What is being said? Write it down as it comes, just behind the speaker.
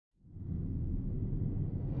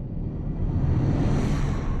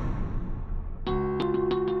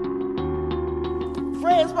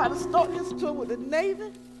just about to start this tour with the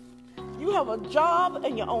Navy. You have a job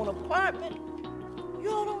and your own apartment. You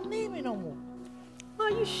all don't need me no more.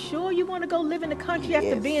 Are you sure you want to go live in the country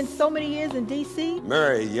after being so many years in D.C.?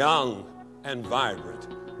 Very young and vibrant.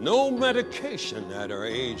 No medication at her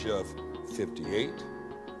age of 58.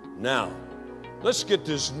 Now, let's get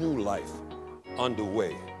this new life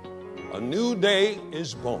underway. A new day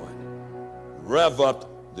is born. Rev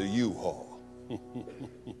up the U-Haul.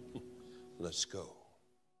 Let's go.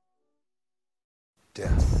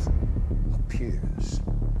 Death appears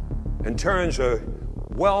and turns a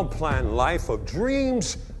well-planned life of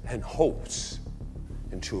dreams and hopes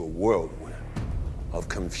into a whirlwind of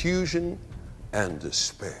confusion and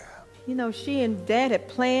despair. You know, she and Dad had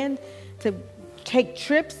planned to take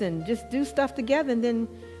trips and just do stuff together, and then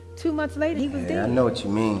 2 months later, he was dead. I know what you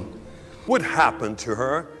mean. What happened to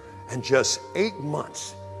her in just 8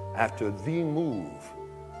 months after the move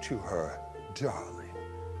to her darling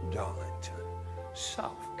Darlington,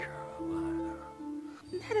 South Carolina?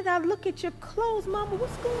 How did I look at your clothes, Mama?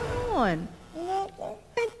 What's going on?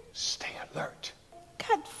 And stay alert.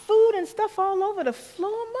 got food and stuff all over the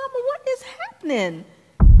floor. Mama, what is happening?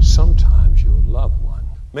 Sometimes your loved one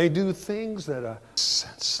may do things that are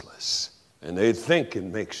senseless, and they think it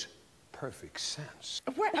makes perfect sense.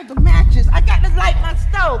 Where are the matches? I got to light my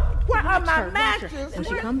stove. Where are my matches? When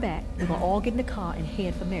she come back, we're going to all get in the car and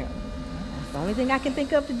head for Maryland. That's the only thing I can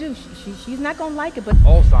think of to do. She's not going to like it, but...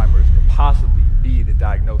 Alzheimer's could possibly be the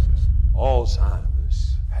diagnosis.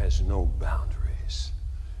 Alzheimer's has no boundaries.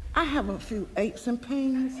 I have a few aches and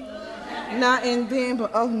pains. Not and then,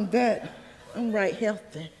 but other than that, I'm right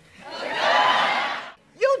healthy.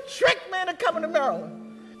 You tricked me into coming to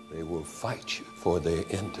Maryland. They will fight you for their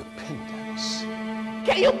independence.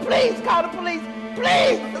 Can you please call the police?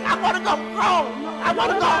 Please! I want to go home. I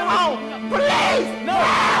want to go home. Please!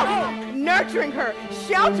 No! Nurturing her,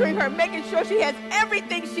 sheltering her, making sure she has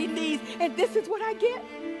everything she needs, and this is what I get?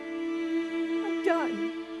 I'm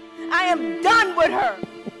done. I am done with her.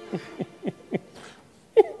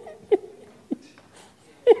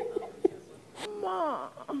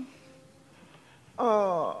 Mom.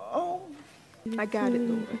 Oh. I got it,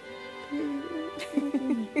 Lord.